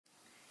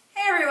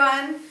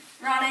everyone,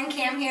 Ronna and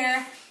Cam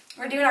here.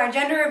 We're doing our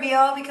gender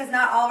reveal because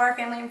not all of our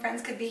family and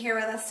friends could be here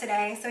with us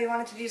today, so we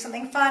wanted to do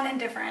something fun and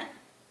different.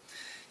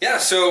 Yeah,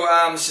 so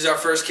this is our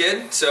first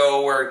kid,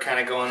 so we're kind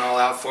of going all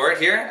out for it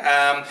here.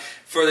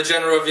 For the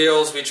gender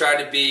reveals, we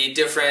tried to be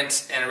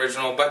different and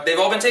original, but they've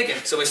all been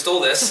taken, so we stole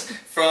this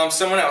from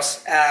someone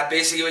else.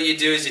 Basically what you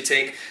do is you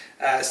take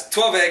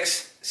 12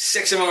 eggs,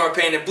 6 of them are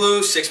painted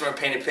blue, 6 of them are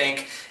painted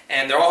pink,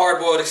 and they're all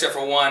hard-boiled except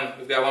for one.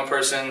 We've got one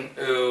person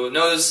who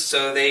knows,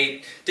 so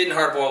they didn't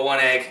hard-boil one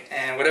egg,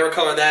 and whatever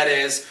color that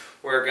is,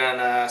 we're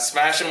gonna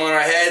smash them on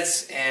our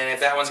heads, and if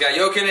that one's got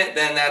yolk in it,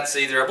 then that's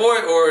either a boy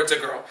or it's a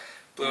girl.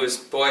 Blue is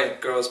boy,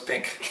 girl is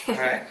pink.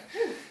 Alright.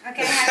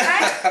 Okay,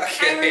 high five.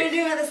 Okay. And we're going to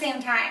do them at the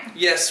same time.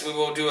 Yes, we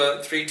will do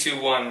a 3, 2,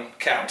 1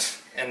 count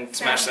and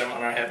smash them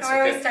on our heads.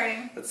 Where are we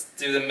starting? Let's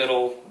do the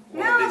middle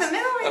one No, of these. the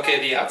middle right Okay,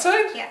 there. the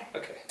outside? Yeah.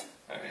 Okay.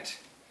 Alright.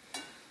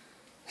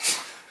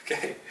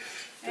 Okay.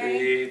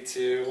 3,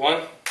 2,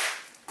 1.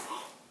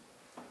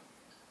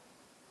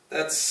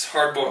 That's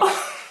hard boiled. Ow!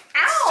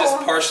 It's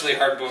just partially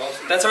hard boiled.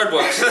 That's hard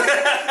boiled.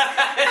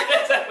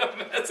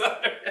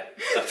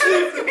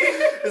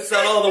 It's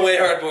not all the way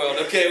hard boiled.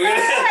 Okay,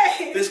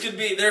 this could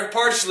be. They're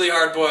partially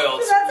hard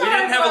boiled. We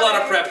didn't have a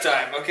lot of prep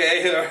time.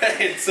 Okay, all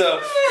right.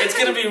 So it's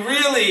gonna be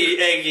really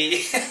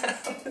eggy.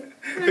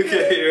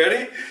 Okay, you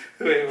ready?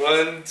 Wait,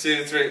 1,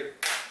 2, 3.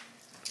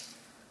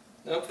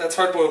 Nope, that's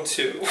hard boiled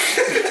too.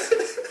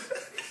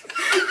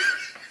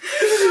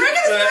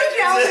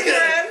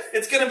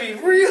 It's gonna be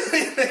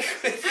really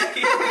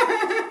liquidy.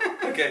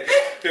 Okay,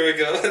 here we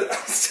go.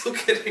 I'm still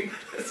getting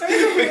this.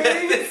 We got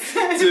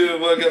this. 2,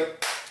 1, go.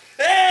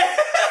 Hey!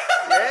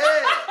 Yeah.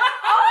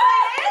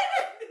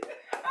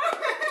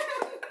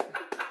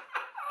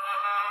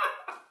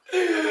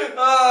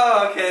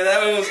 Oh, okay, that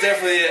one was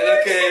definitely it.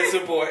 Okay, it's a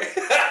boy.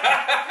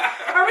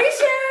 Are we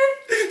sure?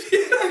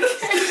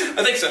 Yes. I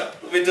think so.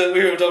 We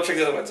will double check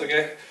the other ones,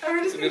 okay? Are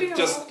we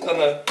just on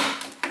the.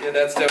 Yeah,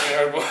 that's definitely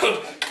hard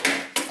boiled.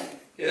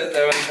 Yeah,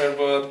 that one's hard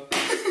boiled.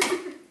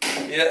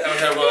 Yeah, that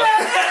one's hard boiled.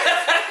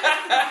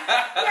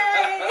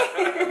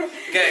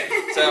 Okay,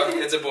 so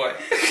it's a boy.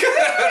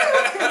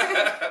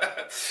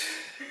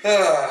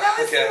 That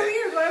was okay. so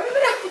weird. Why would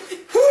that?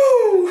 Woo!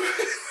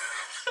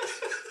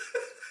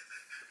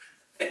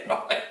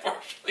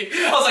 I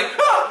was like,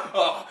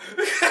 oh!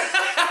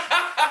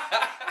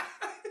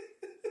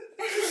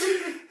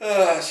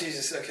 Oh,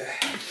 Jesus, okay.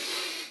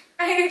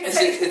 It's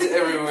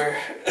everywhere.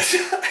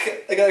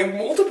 I got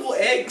multiple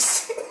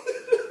eggs.